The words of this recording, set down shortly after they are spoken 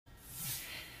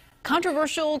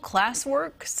Controversial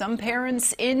classwork. Some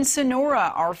parents in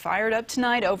Sonora are fired up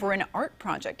tonight over an art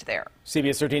project there.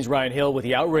 CBS 13's Ryan Hill with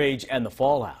the outrage and the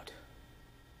fallout.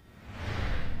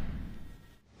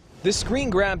 This screen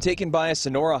grab taken by a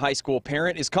Sonora high school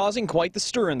parent is causing quite the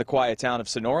stir in the quiet town of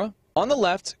Sonora. On the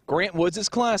left, Grant Woods'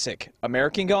 classic,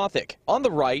 American Gothic. On the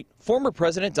right, former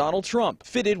President Donald Trump,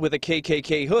 fitted with a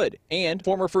KKK hood, and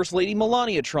former First Lady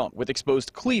Melania Trump with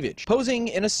exposed cleavage, posing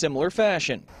in a similar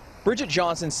fashion. Bridget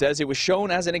Johnson says it was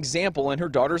shown as an example in her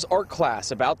daughter's art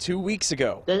class about 2 weeks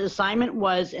ago. The assignment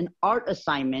was an art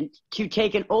assignment to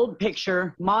take an old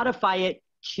picture, modify it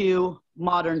to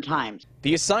modern times.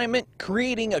 The assignment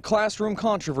creating a classroom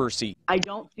controversy. I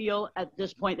don't feel at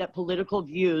this point that political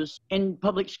views in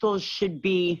public schools should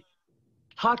be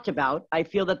talked about. I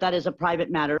feel that that is a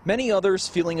private matter. Many others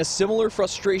feeling a similar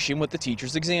frustration with the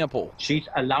teacher's example. She's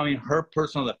allowing her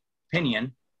personal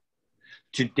opinion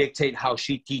to dictate how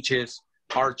she teaches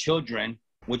our children,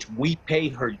 which we pay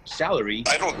her salary.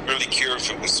 I don't really care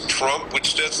if it was Trump,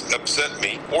 which does upset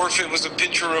me, or if it was a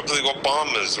picture of the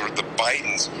Obamas or the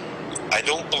Bidens. I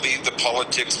don't believe the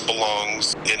politics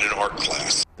belongs in an art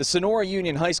class. The Sonora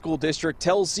Union High School District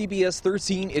tells CBS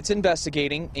 13 it's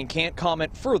investigating and can't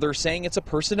comment further, saying it's a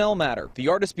personnel matter. The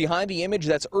artist behind the image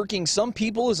that's irking some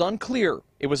people is unclear.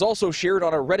 It was also shared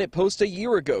on a Reddit post a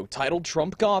year ago titled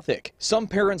Trump Gothic. Some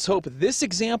parents hope this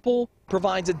example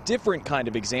provides a different kind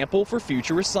of example for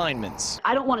future assignments.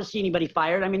 I don't want to see anybody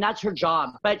fired. I mean, that's her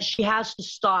job. But she has to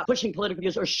stop pushing political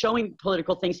views or showing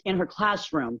political things in her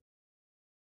classroom.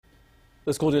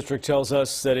 The school district tells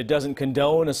us that it doesn't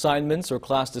condone assignments or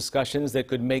class discussions that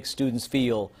could make students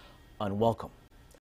feel unwelcome.